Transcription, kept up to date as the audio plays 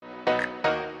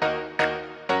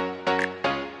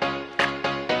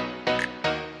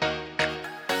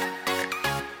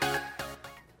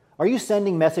Are you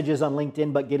sending messages on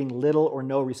LinkedIn but getting little or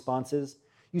no responses?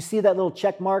 You see that little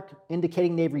check mark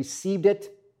indicating they've received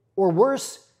it? Or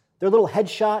worse, their little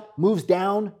headshot moves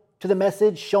down to the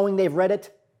message showing they've read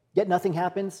it, yet nothing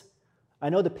happens? I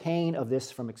know the pain of this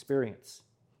from experience.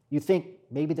 You think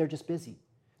maybe they're just busy.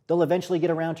 They'll eventually get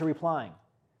around to replying.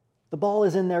 The ball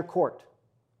is in their court.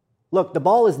 Look, the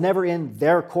ball is never in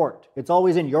their court. It's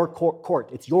always in your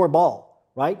court. It's your ball,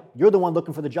 right? You're the one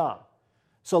looking for the job.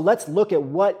 So let's look at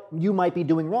what you might be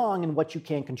doing wrong and what you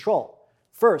can control.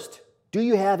 First, do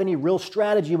you have any real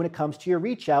strategy when it comes to your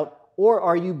reach out, or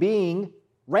are you being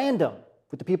random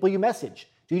with the people you message?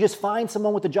 Do you just find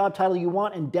someone with the job title you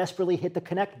want and desperately hit the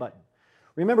connect button?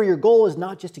 Remember, your goal is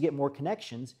not just to get more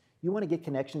connections. You want to get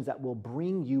connections that will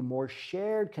bring you more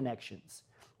shared connections,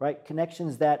 right?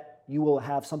 Connections that you will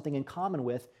have something in common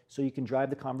with so you can drive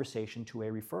the conversation to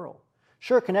a referral.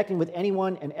 Sure, connecting with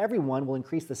anyone and everyone will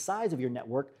increase the size of your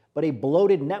network, but a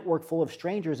bloated network full of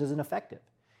strangers isn't effective.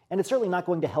 And it's certainly not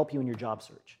going to help you in your job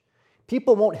search.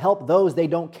 People won't help those they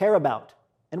don't care about.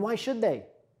 And why should they?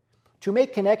 To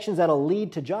make connections that'll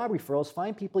lead to job referrals,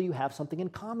 find people you have something in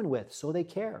common with so they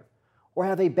care, or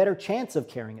have a better chance of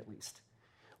caring at least.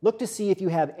 Look to see if you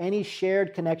have any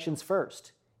shared connections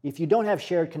first. If you don't have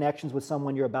shared connections with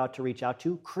someone you're about to reach out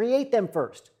to, create them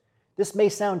first. This may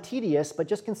sound tedious, but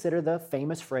just consider the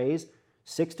famous phrase,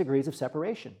 6 degrees of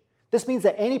separation. This means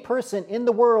that any person in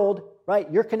the world, right,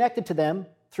 you're connected to them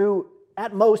through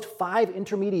at most 5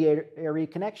 intermediary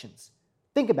connections.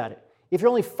 Think about it. If you're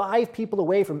only 5 people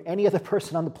away from any other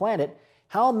person on the planet,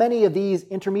 how many of these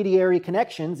intermediary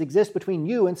connections exist between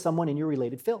you and someone in your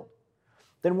related field?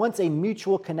 Then once a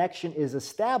mutual connection is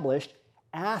established,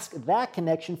 ask that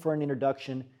connection for an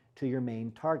introduction to your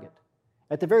main target.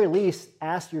 At the very least,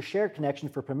 ask your shared connection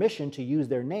for permission to use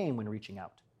their name when reaching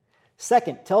out.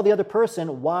 Second, tell the other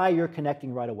person why you're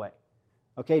connecting right away.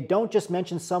 Okay, don't just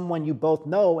mention someone you both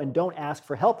know and don't ask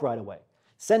for help right away.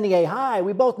 Sending a, "Hi,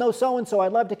 we both know so-and-so,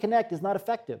 I'd love to connect," is not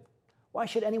effective. Why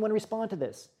should anyone respond to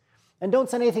this? And don't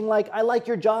send anything like, "I like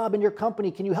your job and your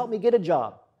company, can you help me get a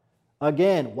job?"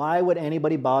 Again, why would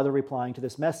anybody bother replying to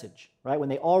this message, right? When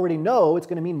they already know it's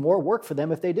going to mean more work for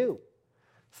them if they do.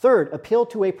 Third, appeal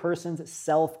to a person's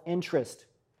self-interest.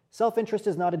 Self-interest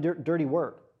is not a dirty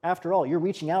word. After all, you're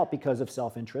reaching out because of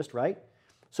self-interest, right?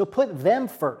 So put them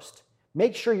first.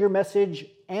 Make sure your message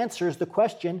answers the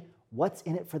question, what's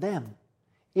in it for them?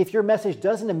 If your message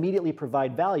doesn't immediately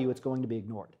provide value, it's going to be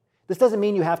ignored. This doesn't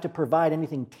mean you have to provide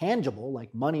anything tangible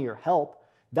like money or help.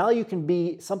 Value can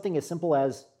be something as simple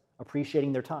as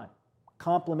appreciating their time,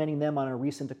 complimenting them on a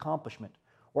recent accomplishment,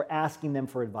 or asking them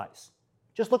for advice.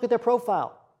 Just look at their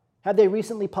profile. Have they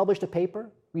recently published a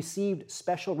paper, received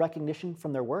special recognition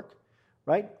from their work,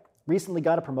 right? Recently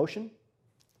got a promotion?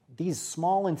 These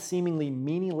small and seemingly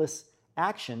meaningless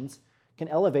actions can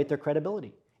elevate their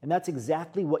credibility. And that's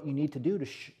exactly what you need to do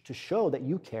to show that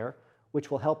you care,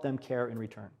 which will help them care in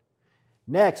return.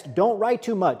 Next, don't write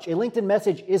too much. A LinkedIn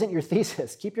message isn't your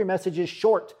thesis. Keep your messages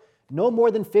short, no more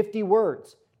than 50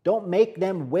 words. Don't make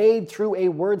them wade through a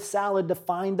word salad to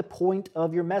find the point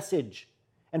of your message.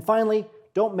 And finally,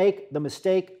 don't make the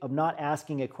mistake of not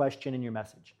asking a question in your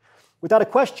message. Without a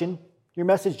question, your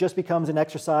message just becomes an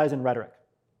exercise in rhetoric.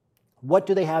 What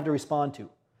do they have to respond to?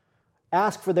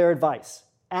 Ask for their advice.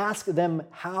 Ask them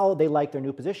how they like their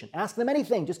new position. Ask them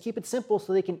anything. Just keep it simple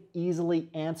so they can easily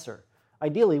answer,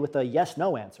 ideally with a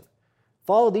yes-no answer.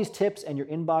 Follow these tips and your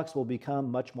inbox will become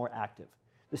much more active.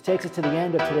 This takes us to the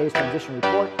end of today's transition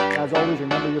report. As always,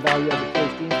 remember your value as a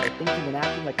PhD by thinking and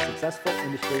acting like a successful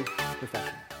industry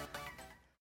professional.